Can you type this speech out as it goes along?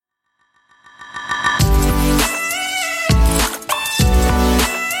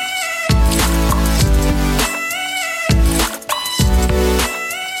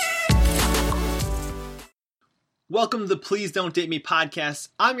Welcome to the Please Don't Date Me podcast.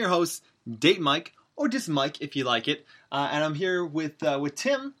 I'm your host, Date Mike, or just Mike if you like it. And I'm here with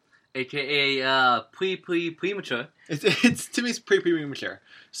Tim. AKA premature. It's Timmy's premature.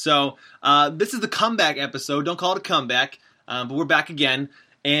 So this is the comeback episode. Don't call it a comeback, but we're back again.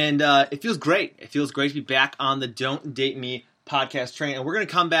 And it feels great. It feels great to be back on the Don't Date Me podcast train. And we're going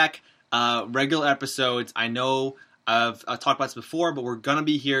to come back regular episodes. I know I've talked about this before, but we're going to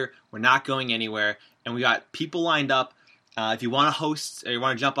be here. We're not going anywhere. And we got people lined up. If you want to host or you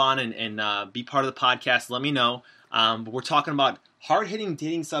want to jump on and be part of the podcast, let me know. But we're talking about hard-hitting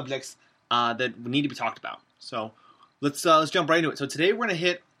dating subjects that need to be talked about. So let's jump right into it. So today we're going to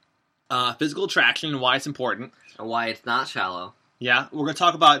hit physical attraction and why it's important. And why it's not shallow. Yeah, we're going to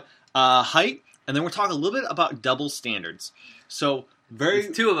talk about height, and then we're talking a little bit about double standards. So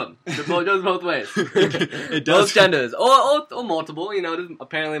There's two of them. It goes both ways. It does. Both genders, or multiple. You know, there's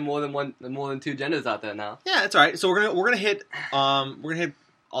apparently more than two genders out there now. Yeah, that's all right. So we're gonna hit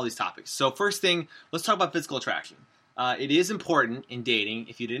all these topics. So first thing, let's talk about physical attraction. It is important in dating.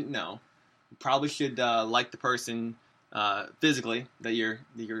 If you didn't know, you probably should like the person physically that you're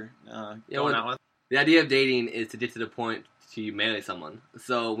going out with. The idea of dating is to get to the point to marry someone.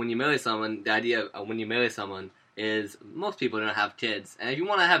 So when you marry someone, the idea of when you marry someone is most people don't have kids. And if you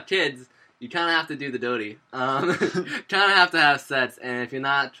want to have kids, you kind of have to do the dirty. Kind of have to have sex. And if you're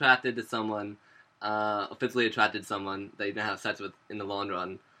not attracted to someone, physically attracted to someone that you don't have sex with in the long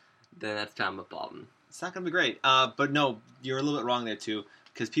run, then that's kind of a problem. It's not going to be great. But no, you're a little bit wrong there too.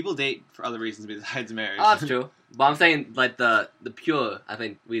 Because people date for other reasons besides marriage. Oh, that's true. But I'm saying, like, the pure, I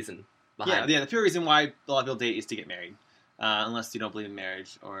think, reason behind it. Yeah, the pure reason why a lot of people date is to get married. Unless you don't believe in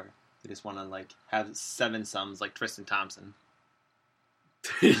marriage or they just want to, like, have 7 sons like Tristan Thompson.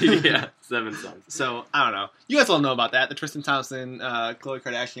 Yeah, 7 sons. So, I don't know. You guys all know about that. The Tristan Thompson, Khloe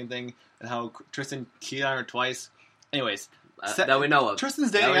Kardashian thing. And how Tristan cheated on her twice. Anyways. That we know of.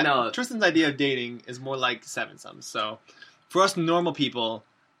 Tristan's idea of dating is more like 7 sons. So, for us normal people,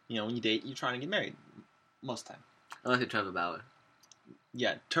 you know, when you date, you're trying to get married. Most of the time. Unless you're Trevor Bauer.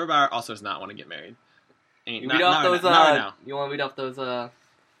 Yeah, Trevor Bauer also does not want to get married. You want to read off those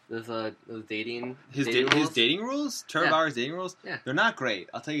dating his dating rules? Trevor Bauer's dating rules? Yeah. They're not great.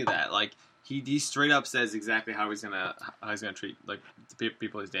 I'll tell you that. Like he straight up says exactly how he's gonna treat like the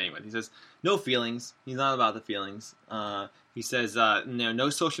people he's dating with. He says no feelings. He's not about the feelings. He says no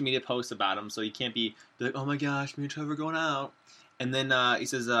social media posts about him, so you can't be like, oh my gosh, me and Trevor are going out. And then he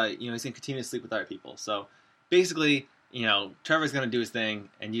says he's gonna continue to sleep with other people. So basically, Trevor's gonna do his thing,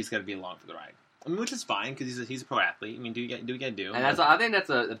 and you just gotta be along for the ride. I mean, which is fine because he's a pro athlete. I mean, do what you gotta do. And I think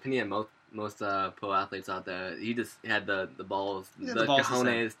that's an opinion of most pro athletes out there. He just had the balls, the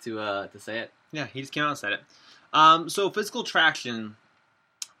cojones to say it. Yeah, he just came out and said it. So physical attraction,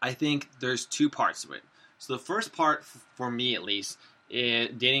 I think there's 2 parts to it. So the first part, for me at least, is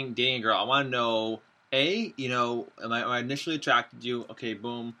dating a girl. I want to know, am I initially attracted to you? Okay,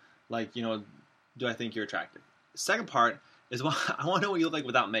 boom. Like, do I think you're attractive? Second part is I want to know what you look like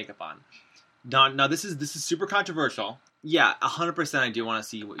without makeup on. Now this is super controversial. Yeah, 100% I do want to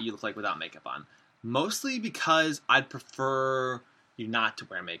see what you look like without makeup on. Mostly because I'd prefer you not to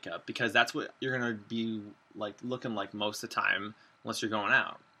wear makeup, because that's what you're going to be like looking like most of the time unless you're going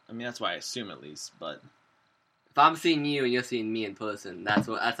out. I mean, that's what I assume at least, but if I'm seeing you and you're seeing me in person, that's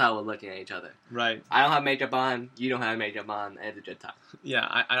how we're looking at each other. Right. I don't have makeup on, you don't have makeup on, and it's a good time. Yeah,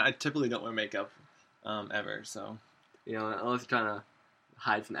 I typically don't wear makeup ever, so unless you're trying to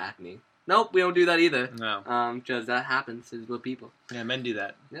hide some acne. Nope, we don't do that either. No. Because that happens with people. Yeah, men do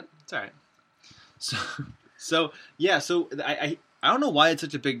that. Yep. It's alright. So I don't know why it's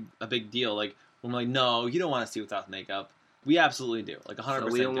such a big deal. Like, when I'm like, no, you don't want to see without makeup. We absolutely do. Like, 100% So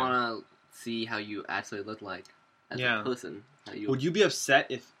we don't want to see how you actually look like as a person. Would you be upset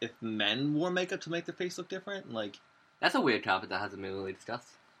if men wore makeup to make their face look different? Like, that's a weird topic that hasn't been really discussed.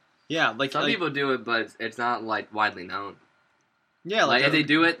 Yeah, like some people do it, but it's not like widely known. Yeah, like if they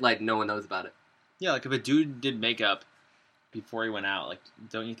do it, like no one knows about it. Yeah, like if a dude did makeup before he went out, like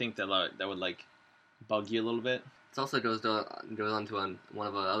don't you think that would like bug you a little bit? It also goes on to one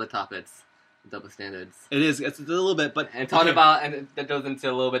of our other topics, double standards. It's a little bit, but and talking about, and that goes into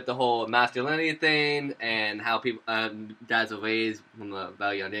a little bit the whole masculinity thing and how people guys are raised from a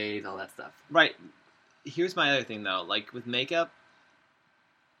very young age, all that stuff. Right. Here's my other thing though, like with makeup,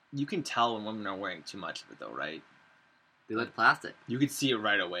 you can tell when women are wearing too much of it though, right? They look plastic. You could see it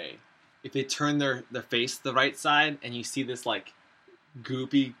right away. If they turn their face the right side and you see this like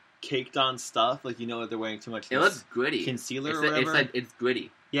goopy caked on stuff, like that they're wearing too much. It looks gritty. Concealer or whatever. It's gritty.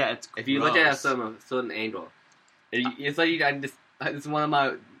 Yeah, it's. If you look at it from a certain angle, it's like it's one of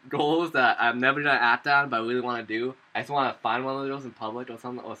my goals that I'm never gonna act on, but I really want to do. I just want to find one of those in public or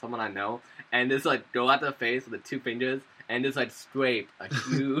someone I know, and just like go at the face with the 2 fingers and just like scrape a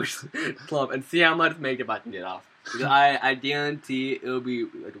huge clump and see how much makeup I can get off. Because I guarantee it'll be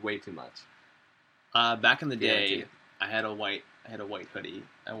like way too much. Back in the day, Guaranteed. I had a white hoodie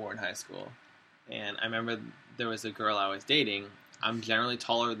I wore in high school, and I remember there was a girl I was dating. I'm generally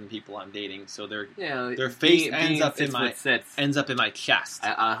taller than people I'm dating, so their face ends up in my chest.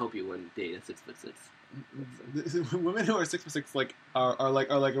 I hope you wouldn't date a 6'6". Women who are 6'6" are like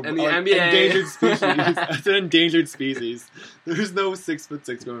In the NBA. endangered species. It's an endangered species. There's no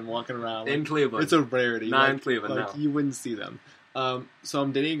 6'6" women walking around. In Cleveland. It's a rarity. Not in Cleveland, no. You wouldn't see them. So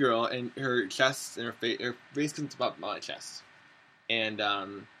I'm dating a girl, and her chest and her face comes up my chest, and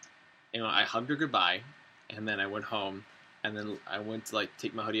I hugged her goodbye, and then I went home, and then I went to like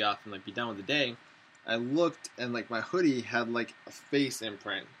take my hoodie off and like be done with the day. I looked, and like my hoodie had like a face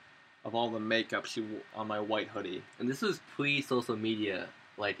imprint of all the makeup she wore on my white hoodie. And this was pre-social media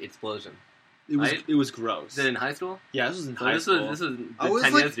like explosion. It was Right? it was gross. Is it in high school? Yeah, this was in So high this school. was 10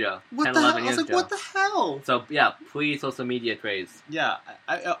 like, years ago. What 10, the 11 hell? I was years like, ago. what the hell? So yeah, pre-social media craze, Yeah,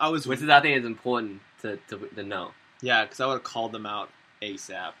 I was. which is I think is important to know. Yeah, because I would have called them out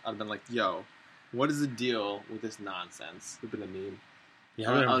ASAP. I'd have been like, yo, what is the deal with this nonsense? It's been a meme.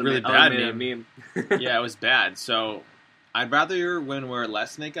 Yeah, it I was a really would've bad made a meme. meme. Yeah, it was bad. So I'd rather women wear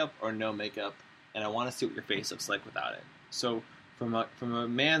less makeup or no makeup, and I want to see what your face looks like without it. So from a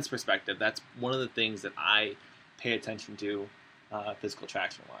man's perspective, that's one of the things that I pay attention to, physical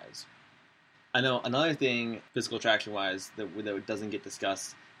attraction wise. I know another thing, physical attraction wise, that doesn't get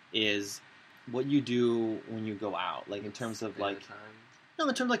discussed is what you do when you go out, like in terms of like in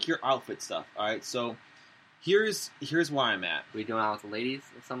terms of like your outfit stuff. All right, so here's where I'm at. We going out with the ladies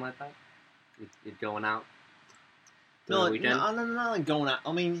or something like that? You're going out? For No, the like, weekend? no, not like going out.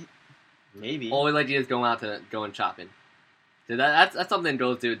 I mean, maybe. All we like to do is go out to going shopping. So that's something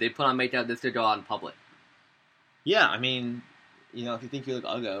girls do. They put on makeup just to go out in public. Yeah, I mean, if you think you look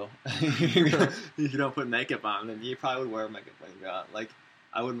ugly, if you don't put makeup on, then you probably would wear makeup when you go out. Like,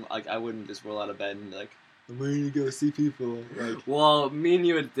 I wouldn't just roll out of bed and be like, I'm ready to go see people. Like, Well, me and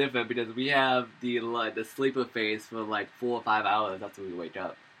you it's different because we have the sleeper phase for like 4 or 5 hours after we wake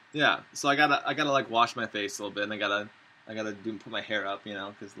up. yeah. So I gotta like wash my face a little bit, and I gotta put my hair up,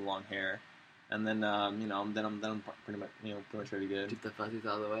 because the long hair, and then then I'm pretty much ready to go. Get the fuzzies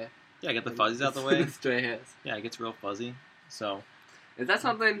out of the way. Yeah, get the fuzzies out the way. Stray hairs. Yeah, it gets real fuzzy. So Is that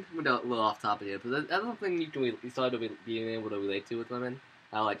something? We're a little off topic here, but that's something you started being able to relate to with women.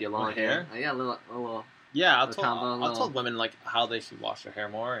 How like your long My hair? Yeah, a little. yeah, The combo, I'll tell women like how they should wash their hair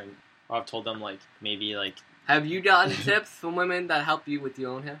more, and I've told them like maybe like. Have you gotten tips from women that help you with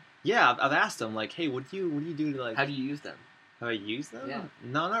your own hair? Yeah, I've asked them like, hey, what do you do to like? How do you use them? Have I used them? Yeah.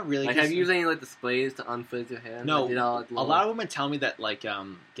 No, not really. Like, have you used any like the sprays to unfrizz your hair? No, Like, a lot of women tell me that like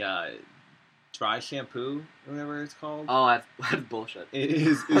dry shampoo or whatever it's called. Oh, that's bullshit. It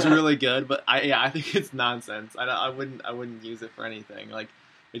is really good, but I think it's nonsense. I wouldn't use it for anything. Like,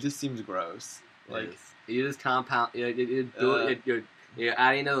 it just seems gross. Like, You just compound. You're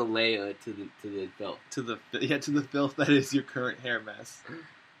adding another layer to the filth. to the filth that is your current hair mess.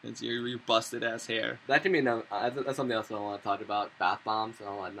 It's your busted ass hair. That can be that's something else I want to talk about. Bath bombs and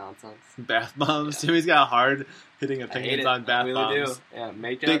all that nonsense. Bath bombs. Jimmy's got hard hitting I hate opinions it. on bath I really bombs. do. Yeah,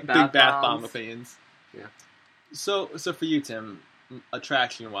 makeup, Big bath bath bomb bombs. opinions. Yeah. So for you, Tim,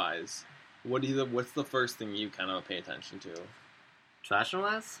 attraction wise, what's the first thing you kind of pay attention to? Attraction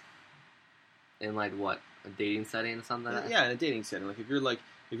wise? In like what? A dating setting or something? Yeah, in a dating setting. Like if you're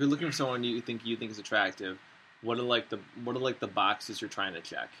looking for someone you think is attractive, what are the boxes you're trying to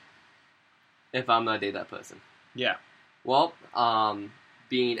check? If I'm gonna date that person. Yeah. Well,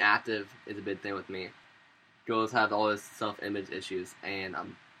 being active is a big thing with me. Girls have all this self-image issues, and a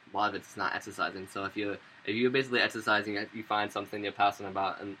lot of it's not exercising. So if you're basically exercising, you find something you're passionate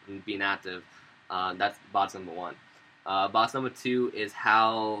about and being active, that's box number one. Box number two is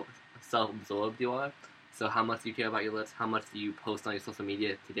how self-absorbed you are. So how much do you care about your lips? How much do you post on your social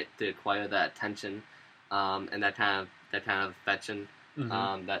media to acquire that attention, and that kind of affection?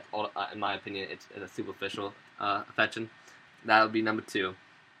 Mm-hmm. That, in my opinion, it's a superficial affection. That would be number two.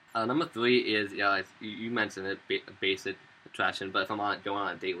 Number three is, you mentioned it, basic attraction. But if I'm going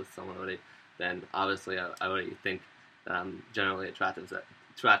on a date with someone already, then obviously I already think that I'm generally attracted to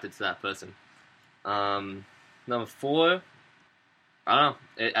that person. Number four, I don't know.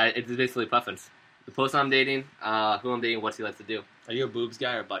 It's basically preference. The person I'm dating, who I'm dating, what he likes to do. Are you a boobs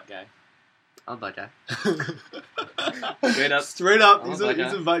guy or a butt guy? I'm a butt guy. Straight up. Straight up. I'm He's a a, butt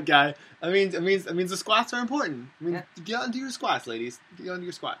he's guy. a butt guy. I mean, the squats are important. I mean, Yeah. get out and do your squats, ladies. Get out and do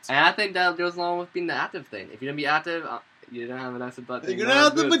your squats. And I think that goes along with being the active thing. If you're gonna be active, you don't have an active butt. You're then gonna you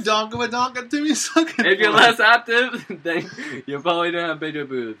have the boobs. badonka Timmy sucking. If you're less active, then you're probably gonna have bigger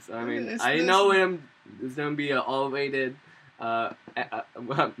boobs. I mean, It's I this- know it's gonna be an all-rated,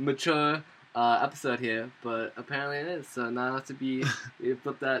 mature episode here, but apparently it is. So now to be you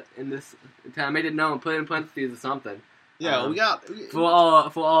flip that in this kind of made it known, put it in parentheses or something. Yeah, we got. For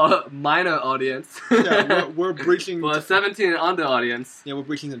all minor audience. Yeah, we're breaching. For a 17 and under audience. Yeah, we're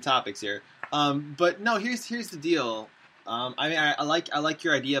breaching some topics here. But no, here's the deal. I mean, I like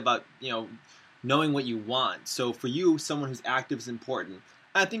your idea about knowing what you want. So for you, someone who's active is important.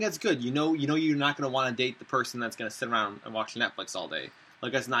 I think that's good. You know you're not going to want to date the person that's going to sit around and watch Netflix all day.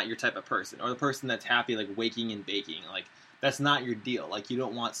 Like that's not your type of person, or the person that's happy like waking and baking. Like that's not your deal. Like you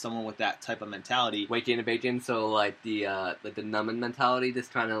don't want someone with that type of mentality. Waking and baking, so like the numbing mentality,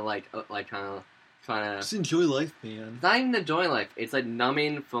 just trying to Just enjoy life, man. It's not even enjoying life. It's like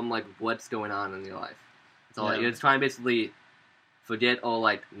numbing from like what's going on in your life. It's all Yeah. you're just trying to basically forget or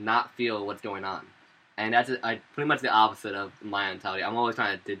like not feel what's going on. And that's pretty much the opposite of my mentality. I'm always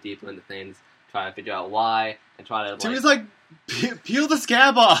trying to dig deeper into things, try to figure out why, and try to Timmy's like, peel the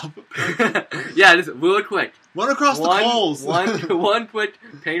scab off. yeah, just real quick. Run across the coals. one quick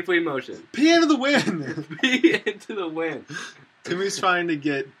painful emotion. Pee into the wind. Pee into the wind. Timmy's trying to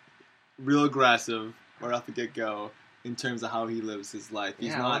get real aggressive right off the get-go in terms of how he lives his life.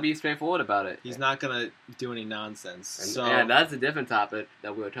 He's I want to be straightforward about it. He's not gonna do any nonsense. And, So yeah, that's a different topic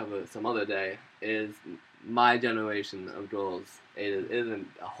that we'll cover some other day. Is my generation of girls is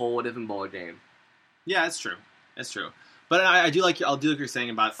a whole different ball game. yeah, it's true. It's true. But I do like I'll do like you're saying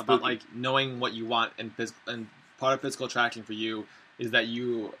about Spooky. like knowing what you want and part of physical attraction for you is that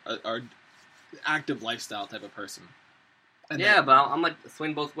you are an active lifestyle type of person. And Yeah, then- but I'm like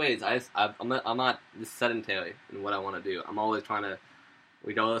swing both ways. I'm not just sedentary in what I want to do. I'm always trying to,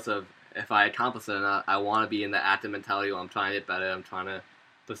 regardless of if I accomplish it or not, I want to be in the active mentality where I'm trying to get better. I'm trying to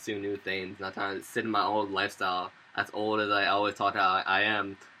pursue new things. Not trying to sit in my old lifestyle. As old as I always talk I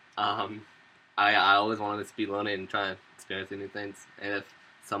am. I always want to be learning and trying to experience new things. And if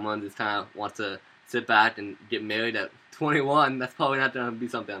someone just kind of wants to sit back and get married at 21, that's probably not going to be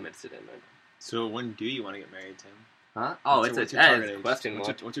something I'm interested in right now. So when do you want to get married, Tim? Huh? Oh, What's it's your a target age? question. What's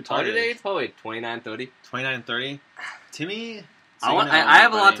your target target age? age? Probably 29, 30. 29, 30? Timmy? I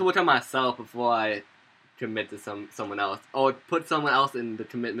have a lot to work on myself before I commit to someone else, or put someone else in the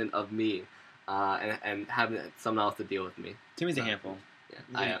commitment of me, and having someone else to deal with me. Timmy's a handful.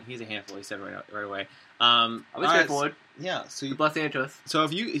 Yeah, He's a handful. He said right away. I was all right, straightforward. Yeah. So The blessing and trust. So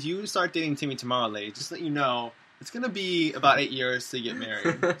if you start dating Timmy tomorrow, ladies, just let you know it's gonna be about 8 years to get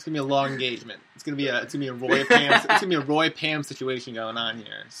married. It's gonna be a long engagement. It's gonna be a Roy Pam situation going on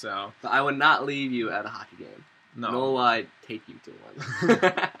here. So But I would not leave you at a hockey game. Nor no. will I take you to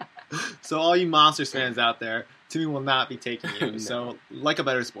one. So all you Monsters fans out there, Timmy will not be taking you. No. So like a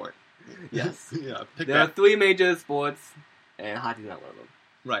better sport. Yes. Yeah. Pick There are that. 3 major sports, and hockey's not one of them.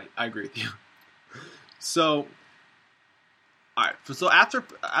 Right. I agree with you. So. All right. So after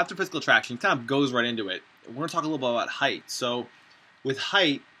physical attraction, kind of goes right into it. We're going to talk a little bit about height. So, with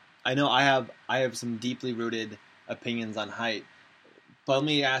height, I know I have some deeply rooted opinions on height. But let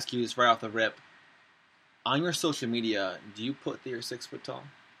me ask you this right off the rip: on your social media, do you put that you're 6 foot tall?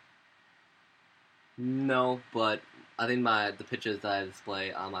 No, but I think the pictures that I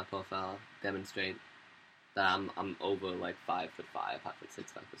display on my profile demonstrate that I'm over like 5'5", 5'6",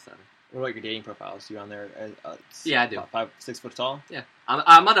 5'7". What about your dating profiles? You on there? Yeah, I do. 6 foot tall. Yeah,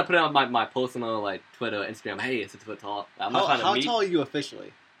 I'm not gonna put it on my personal like Twitter, Instagram. Hey, 6 foot tall. I'm not trying to How meet. tall are you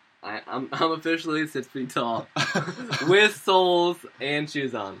officially? I'm officially 6 feet tall, with soles and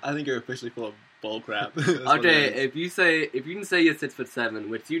shoes on. I think you're officially full of bull crap. That's what Okay, it is. if you can say you're 6'7",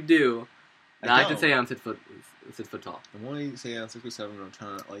 which you do, then I can don't. say I'm 6 foot tall. I'm only saying I'm 6 foot 7. I'm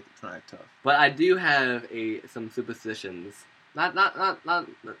trying to act tough. But I do have some superstitions. Not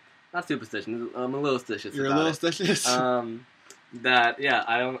superstitions. I'm a little stitious. You're a about little it. stitious.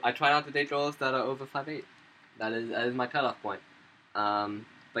 I try not to date girls that are over 5'8". That is my cutoff point.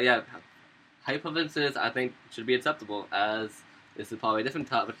 But yeah, height preferences I think should be acceptable, as this is probably a different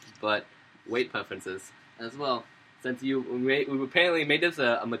topic, but weight preferences as well. Since we apparently made this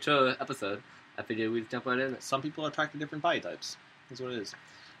a mature episode, I figured we'd jump right in it. Some people are attracted to different body types. That's what it is.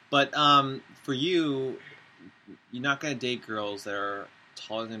 But for you, you're not going to date girls that are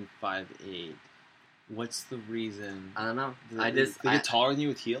taller than 5'8". What's the reason? I don't know. They get taller than you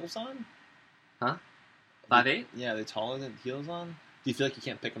with heels on? Huh? 5'8"? Yeah, they're taller than heels on? Do you feel like you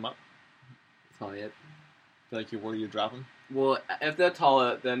can't pick them up? probably it. Feel like you're worried you drop them? Well, if they're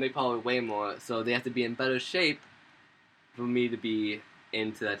taller, then they probably weigh more, so they have to be in better shape for me to be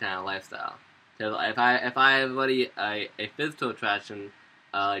into that kind of lifestyle. So if I have already a physical attraction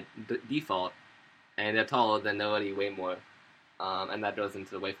default, and they're taller, then they're already way more, and that goes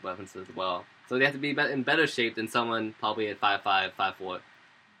into the weight preferences as well. So they have to be in better shape than someone probably at 5'5", 5'4".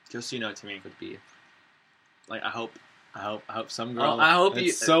 Just so you know, to me, would be. Like I hope some girl I hope that's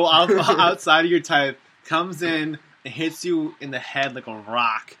you so outside of your type comes in and hits you in the head like a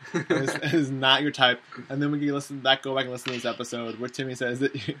rock. And is not your type, and then we can go back and listen to this episode where Timmy says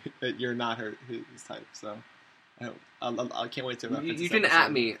that you're not his type. So I can't wait to. You can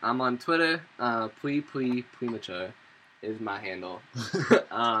at me. I'm on Twitter. Premature is my handle.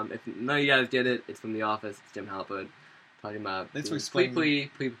 If none of you guys get it, it's from The Office. It's Jim Halpert talking about. Thanks for explaining.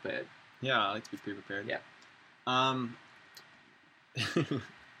 Pre-prepared. Yeah, I like to be pre-prepared. Yeah.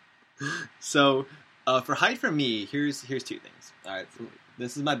 So, for height for me, here's two things. All right, so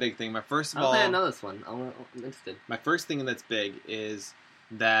this is my big thing. My first of all, I'll know this one. I'm interested. My first thing that's big is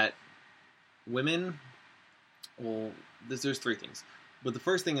that women. Well, there's three things, but the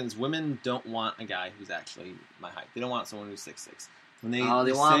first thing is women don't want a guy who's actually my height. They don't want someone who's 6'6". When they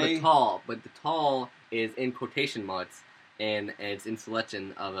want the tall, but the tall is in quotation marks, and it's in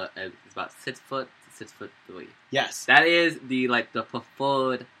selection of it's about 6 foot to 6'3". Yes, that is the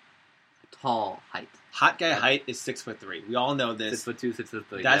preferred tall height. Hot guy height is 6'3". We all know this. 6'2",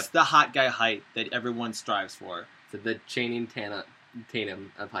 6'3". That's the hot guy height that everyone strives for. So the Channing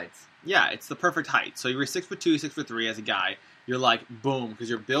Tatum of heights. Yeah, it's the perfect height. So you're 6'2", 6'3" as a guy. You're like boom because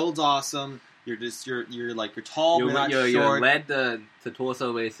your build's awesome. You're tall, but not short. Your lead to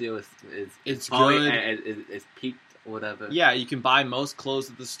torso ratio is good. Is peaked or whatever. Yeah, you can buy most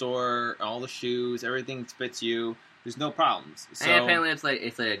clothes at the store, all the shoes, everything fits you. There's no problems. So, and apparently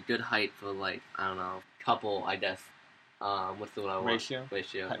it's a good height for I don't know, couple, I guess. What's the one ratio?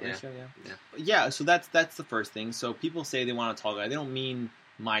 Ratio. Height yeah. ratio, yeah. Yeah, so that's the first thing. So people say they want a tall guy. They don't mean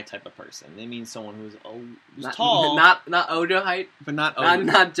my type of person. They mean someone who's tall. Not Ojo height. But not Ojo.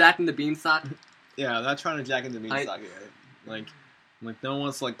 Not Jack in the Beanstalk. Yeah, I'm not trying to Jack in the Beanstalk here. Like no one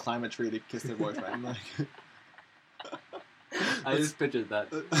wants to climb a tree to kiss their boyfriend. I just pictured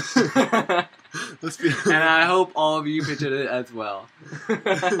that. Let's be and I hope all of you pictured it as well.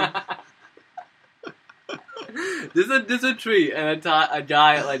 There's a tree and a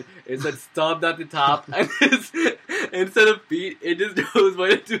guy it's stubbed at the top, and instead of feet, it just goes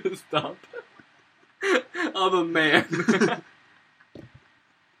right into the stump of a man.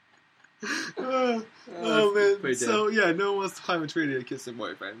 Oh man! So yeah, no one wants to climb a tree to kiss their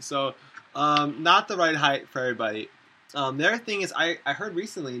boyfriend. So, not the right height for everybody. The other thing is, I heard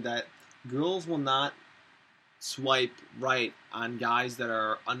recently that girls will not swipe right on guys that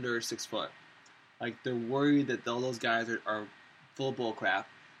are under 6 foot. Like, they're worried that all those guys are full of bull crap,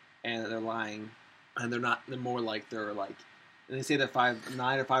 and they're lying, and they're not. They're more like and they say they're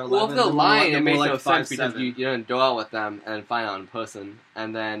 5'9" or 5'11". Well, if they're lying, it makes no sense 5'7". because you don't go out with them and find out in person.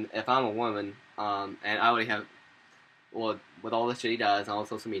 And then if I'm a woman, and I already have, with all the shit he does on all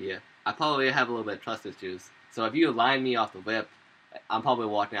social media, I probably have a little bit of trust issues. So if you line me off the whip, I'm probably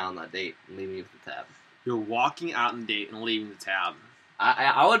walking out on that date and leaving you with the tab. You're walking out on the date and leaving the tab.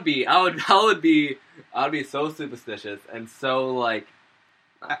 I would be so superstitious and so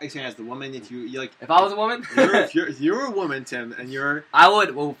Actually, as the woman, if if I was a woman, if you're a woman, Tim, and I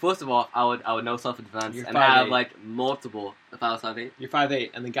would. Well, first of all, I would know self-defense and have multiple. If I was 5'8", you're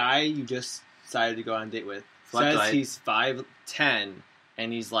 5'8", and the guy you just decided to go on a date with says he's 5'10",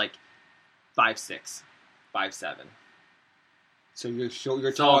 and he's 5'6", 5'7". So you're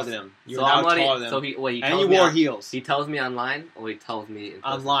taller than him. You're now taller than him. So he and you wore heels. He tells me online, or he tells me in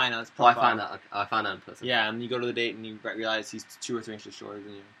person? Online on his profile. I found out in person. Yeah, and you go to the date and you realize he's 2 or 3 inches shorter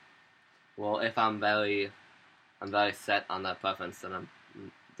than you. Well, if I'm very set on that preference, then I'm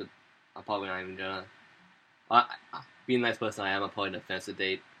probably not even gonna. Being a nice person I am, I'm probably gonna finish the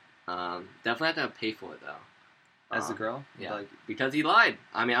date. Definitely have to pay for it though. As the girl? Yeah, because he lied.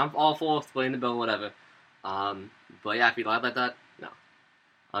 I mean, I'm all for splitting the bill, whatever. But yeah, if he lied like that, no.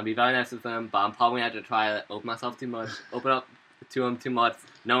 I'll be very nice with him, but I'm probably gonna have to try to open up to him too much,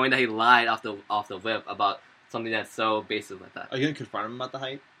 knowing that he lied off the whip about something that's so basic like that. Are you gonna confront him about the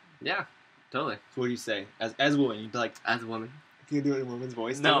height? Yeah, totally. So what do you say? As a woman, you'd be like, as a woman. Can you do it in a woman's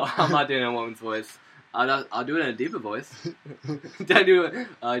voice? No, I'm not doing it in a woman's voice. I'll do it in a deeper voice. I do it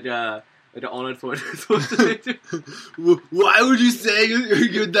the Arnold Schwarzenegger. Why would you say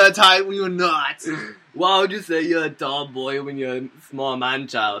you're that height when you're not? Why would you say you're a tall boy when you're a small man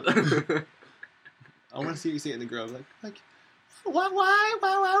child? I want to see you say it in the girl. Like,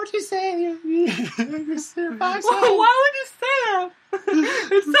 why would you say Mr. Fox. Why would you say that?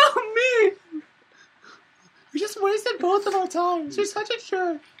 It's so mean. We just wasted both of our time. She's such a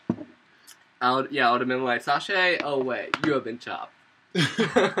jerk. I would have been like, Sashay, oh wait, you have been chopped.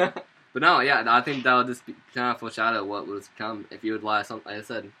 But no, yeah, I think that would just be kind of foreshadow what would come if you would lie something. Like I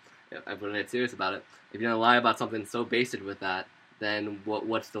said, I'm going to get serious about it. If you're going to lie about something so basic with that, then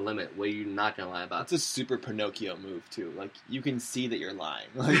what's the limit? What are you not going to lie about? It's a super Pinocchio move, too. Like, you can see that you're lying.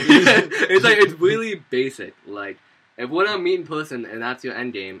 It's really basic. Like, if we're going to meet in person and that's your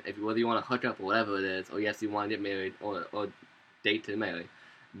end game, whether you want to hook up or whatever it is, or yes, you want to get married or date to marry,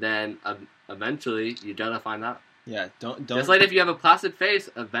 then eventually you're going to find out. Yeah, don't. Just like if you have a placid face,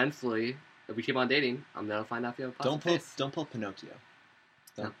 eventually, if we keep on dating, I'm going to find out if you have a placid face. Don't pull Pinocchio.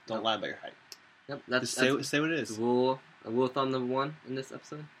 Don't lie about your height. Yep, just say what it is. Rule of thumb number 1 in this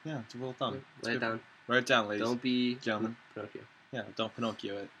episode. Yeah, it's a rule of thumb. Write it down. Write it down, ladies. Don't be gentlemen. Pinocchio. Yeah, don't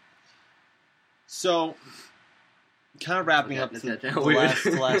Pinocchio it. So, kind of wrapping up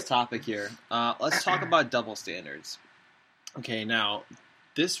the last topic here. Let's talk about double standards. Okay, now,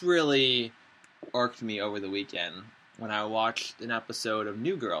 this really irked me over the weekend when I watched an episode of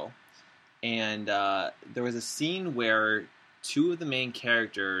New Girl, and there was a scene where two of the main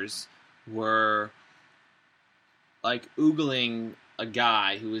characters were like oogling a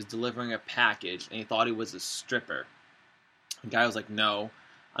guy who was delivering a package, and he thought he was a stripper. The guy was like, "No,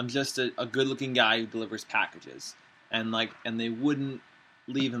 I'm just a good-looking guy who delivers packages," and they wouldn't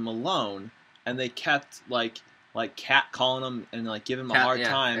leave him alone, and they kept like catcalling him and like give him a hard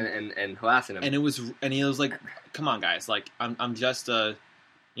time and harassing him. And he was like, "Come on, guys! Like, I'm just a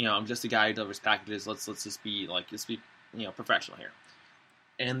guy who delivers packages. Let's just be professional here."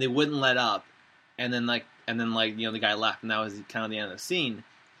 And they wouldn't let up. And then the guy left, and that was kind of the end of the scene.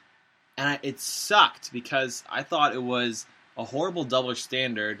 And it sucked because I thought it was a horrible double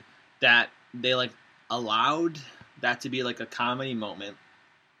standard that they allowed that to be like a comedy moment.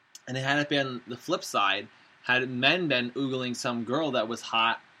 And it had it been the flip side, had men been oogling some girl that was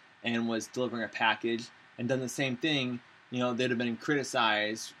hot and was delivering a package and done the same thing, they'd have been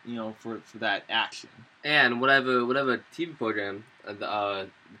criticized, for that action. And whatever TV program, the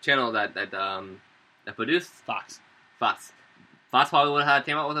channel that produced Fox probably would have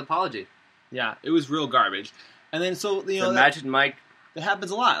came out with an apology. Yeah, it was real garbage. And then Magic Mike. It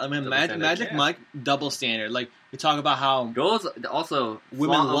happens a lot. I mean, Magic Mike, double standard. Like, we talk about how girls also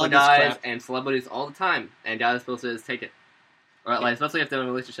women love guys and celebrities all the time, and guys are supposed to just take it. Or especially if they're in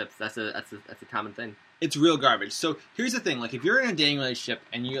relationships, that's a common thing. It's real garbage. So here's the thing: like, if you're in a dating relationship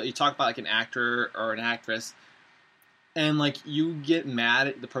and you talk about like an actor or an actress, and like you get mad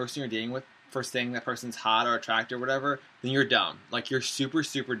at the person you're dating with for saying that person's hot or attractive or whatever, then you're dumb. Like, you're super,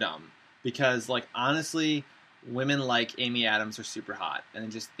 super dumb. Because, like, honestly, women like Amy Adams are super hot,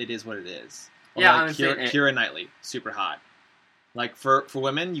 and it is what it is. Or yeah, like Keira Knightley, super hot. Like, for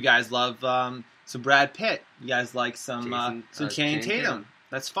women, you guys love some Brad Pitt. You guys like some Channing Tatum.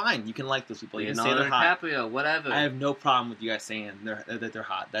 That's fine. You can like those people. You can say they're hot. DiCaprio, whatever. I have no problem with you guys saying that they're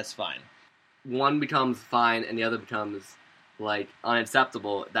hot. That's fine. One becomes fine, and the other becomes like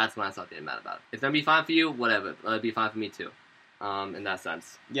unacceptable. That's when I start getting mad about it. It's gonna be fine for you, whatever. It'll be fine for me too. In that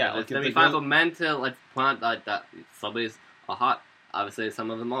sense, yeah, it's gonna be fine for men to like point out that celebrities are hot. Obviously,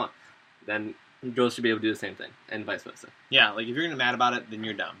 some of them aren't. Then girls should be able to do the same thing, and vice versa. Yeah, like if you're gonna be mad about it, then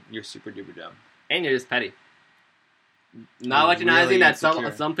you're dumb. You're super duper dumb, and you're just petty. Not recognizing that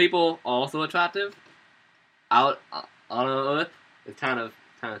some people are also attractive out on Earth is kind of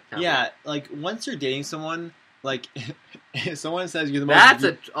yeah. Like, once you're dating someone, like if someone says you're the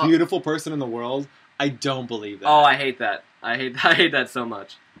most beautiful person in the world, I don't believe that. Oh, I hate that. I hate that so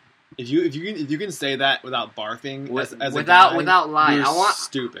much. If you can say that without barfing, without lying, you're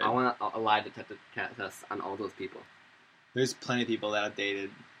stupid. I want a lie detector test on all those people. There's plenty of people that I've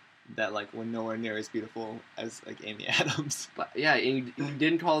dated that like were nowhere near as beautiful as like Amy Adams. But yeah, and you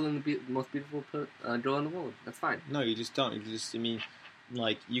didn't call them the most beautiful girl in the world. That's fine. No, you just don't. I mean,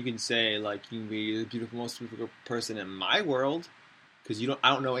 like, you can say like you can be the most beautiful person in my world because I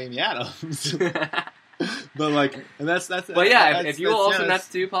don't know Amy Adams. But like, and that's. But yeah, if you were also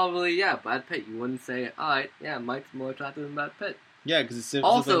next to probably Brad Pitt, you wouldn't say, all right, yeah, Mike's more attractive than Brad Pitt. Yeah, because it's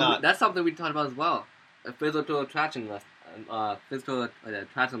also not. That's something we talked about as well. Physical attraction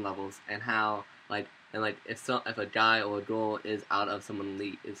levels, and how if a guy or a girl is out of someone's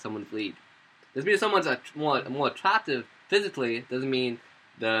league. Doesn't mean someone's more attractive physically. Doesn't mean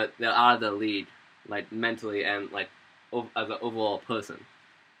they're out of the league, like mentally and like as an overall person.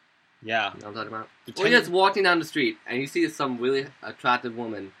 Yeah, you know what I'm talking about. Or you're just walking down the street and you see some really attractive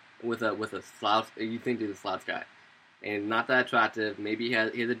woman with a slouch. You think he's a slouch guy, and not that attractive. Maybe he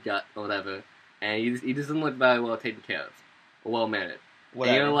has a gut or whatever. and he doesn't look very well taken care of, or well mannered.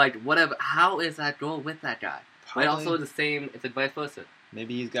 Whatever. And you're like, whatever. How is that girl with that guy? Probably, But also the same. It's like vice versa.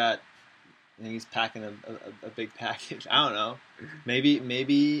 maybe he's packing a big package. I don't know. Maybe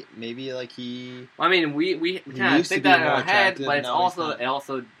like he. I mean, we kind of used to think be that in more our head, attractive, but it's now he's also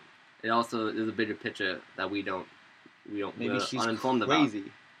not. it also is a bigger picture that we don't Maybe we're she's uninformed crazy.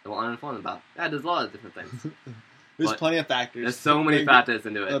 about. We're uninformed about. Yeah, there's a lot of different things. There's But plenty of factors. There's so many factors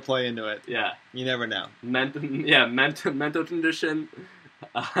into that it. play into it. Yeah, You never know. mental condition,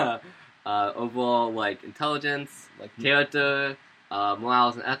 overall like intelligence, Like character,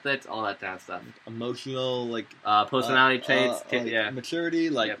 morals and ethics, all that kind of stuff. emotional, like Personality traits, like maturity,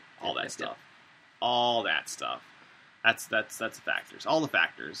 like Yep. all that Yep. stuff. All that stuff. That's factors. All the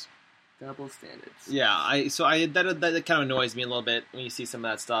factors. double standards. Yeah, that kind of annoys me a little bit when you see some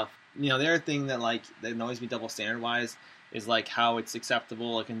of that stuff. The other thing that annoys me double standard wise is like how it's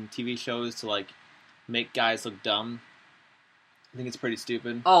acceptable like in TV shows to like make guys look dumb. I think it's pretty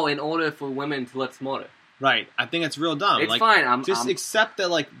stupid. Oh, in order for women to look smarter. Right. I think it's real dumb. It's like, fine. Just accept that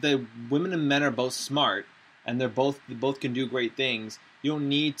like the women and men are both smart and they both can do great things. You don't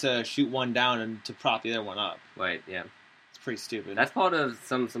need to shoot one down and to prop the other one up. Right. Yeah. It's pretty stupid. That's part of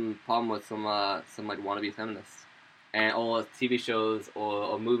some problem with some like wannabe feminists, and or TV shows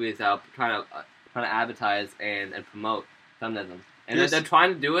or movies that are trying to advertise and promote feminism, and they're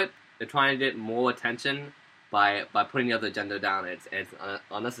trying to do it. They're trying to get more attention by putting the other gender down. It's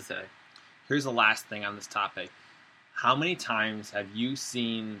unnecessary. Here's the last thing on this topic. How many times have you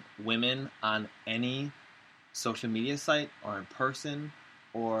seen women on any social media site or in person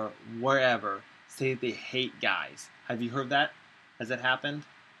or wherever say they hate guys? Have you heard that? Has that happened?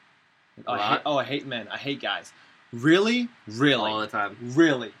 I hate men. I hate guys. Really? All the time.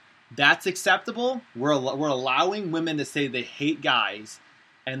 Really? That's acceptable? We're allowing women to say they hate guys,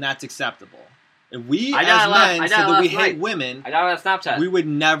 and that's acceptable. If we as men said that we hate women, I got it on Snapchat. we would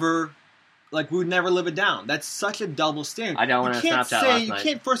never live it down. That's such a double standard. I got one on Snapchat last night.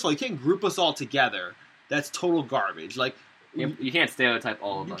 Can't. First of all, you can't group us all together. That's total garbage. Like you can't stereotype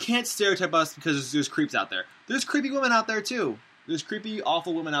all of us. You can't stereotype us because there's creeps out there. There's creepy women out there too. There's creepy,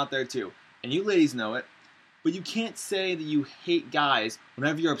 awful women out there too, and you ladies know it. But you can't say that you hate guys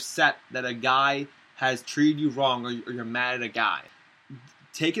whenever you're upset that a guy has treated you wrong or you're mad at a guy.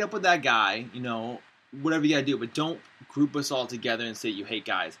 Take it up with that guy, whatever you gotta do, but don't group us all together and say you hate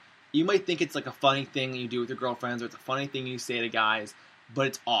guys. You might think it's like a funny thing you do with your girlfriends, or it's a funny thing you say to guys, but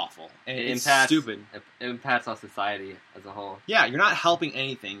it's awful. And it's stupid. It impacts our society as a whole. Yeah, you're not helping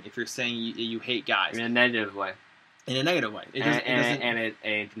anything if you're saying you hate guys. In a negative way. In a negative way.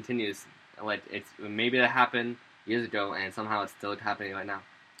 It continues. Like maybe that happened years ago, and somehow it's still happening right now.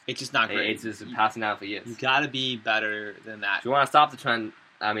 It's just not great. It's just passing down for years. You gotta be better than that. If you want to stop the trend,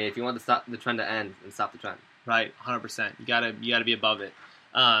 if you want the trend to end, then stop the trend. Right, 100%. You gotta be above it.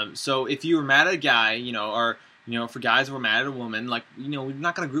 So if you were mad at a guy, or for guys who were mad at a woman, we're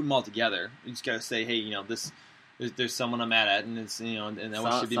not gonna group them all together. You just gotta say, hey, there's someone I'm mad at, and it's and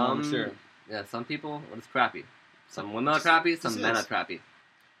that should be more mature. Yeah, some people, it's crappy. Some women are crappy. Some men are crappy.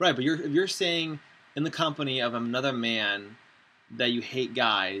 Right, but if you're saying in the company of another man that you hate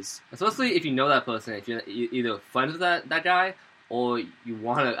guys, especially if you know that person, if you're either friends with that guy or you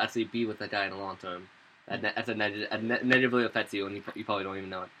want to actually be with that guy in the long term, that's negatively affects you, and you probably don't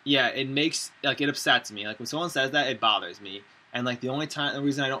even know it. Yeah, it makes it upsets me. Like when someone says that, it bothers me, and the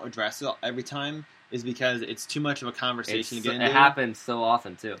reason I don't address it every time is because it's too much of a conversation to get into. It happens so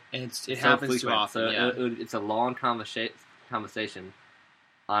often too, and it happens too often. So it's a long conversation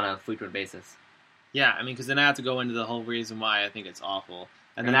on a frequent basis. Yeah, because then I have to go into the whole reason why I think it's awful.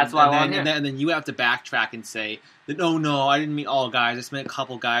 And that's why and then you have to backtrack and say that, no, I didn't mean all guys, I just meant a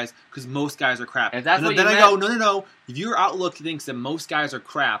couple guys, because most guys are crap. If that's and then I go, no, if your outlook thinks that most guys are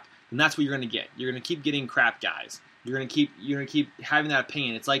crap, then that's what you're going to get. You're going to keep getting crap guys. You're going to keep having that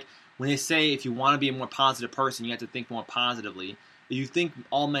opinion. It's like when they say if you want to be a more positive person, you have to think more positively. If you think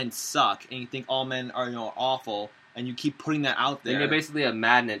all men suck, and you think all men are awful, and you keep putting that out there, then you're basically a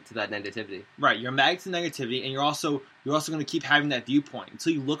magnet to that negativity. Right, you're a magnet to negativity, and you're also going to keep having that viewpoint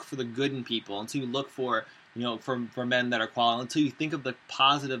until you look for the good in people, until you look for for men that are quality, until you think of the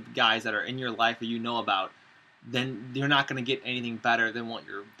positive guys that are in your life that you know about. Then you're not going to get anything better than what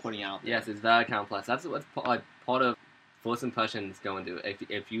you're putting out there. Yes, it's very complex. That's what part of first impressions go into.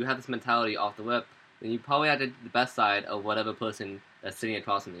 If you have this mentality off the whip, then you probably have the best side of whatever person that's sitting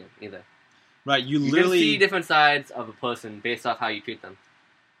across from you, either. Right, you can see different sides of a person based off how you treat them.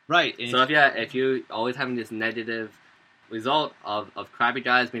 Right. So if you're always having this negative result of crappy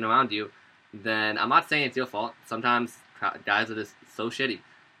guys being around you, then I'm not saying it's your fault. Sometimes guys are just so shitty.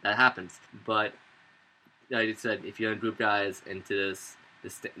 that happens. But like you said, if you're in group guys into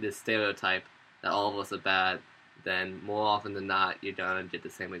this stereotype that all of us are bad, then more often than not, you're gonna get the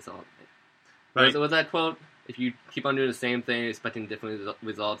same result. Right. Was that quote? If you keep on doing the same thing, expecting different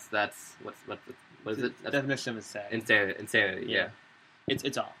results, that's what is it? That's Definition of insanity. Insanity. Yeah.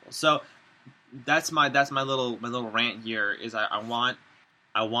 It's awful. So that's my little rant here. Is I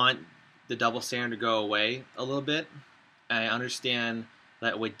want the double standard to go away a little bit. I understand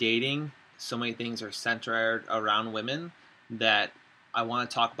that with dating, so many things are centered around women that I want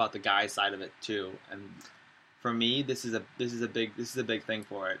to talk about the guy side of it too. And for me, this is a big thing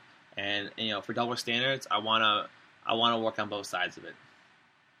for it. And for double standards, I wanna work on both sides of it.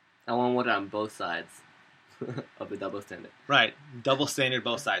 I want to work on both sides of the double standard. Right, double standard,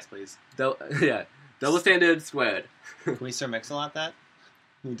 both sides, please. Yeah, double standard squared. Can we Sir Mix-a-Lot that?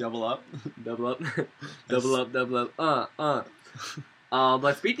 Can we double up? Double up, double up.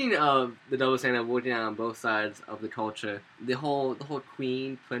 But speaking of the double standard, working on both sides of the culture, the whole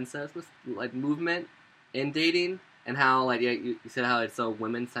queen princess movement in dating, and how you said how it's so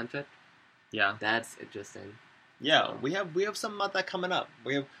women centric. Yeah, that's interesting. Yeah, we have something about that coming up.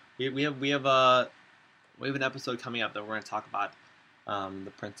 We have an episode coming up that we're going to talk about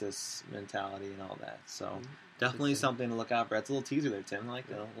the princess mentality and all that. So definitely something to look out for. That's a little teaser there, Tim. I like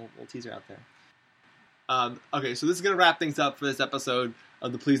that little teaser out there. Okay, so this is going to wrap things up for this episode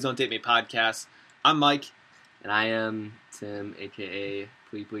of the Please Don't Date Me podcast. I'm Mike. And I am Tim, a.k.a.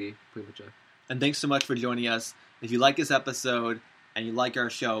 Plee Mature. And thanks so much for joining us. If you like this episode and you like our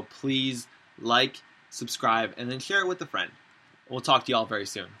show, please like, subscribe, and then share it with a friend. We'll talk to you all very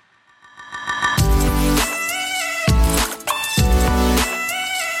soon.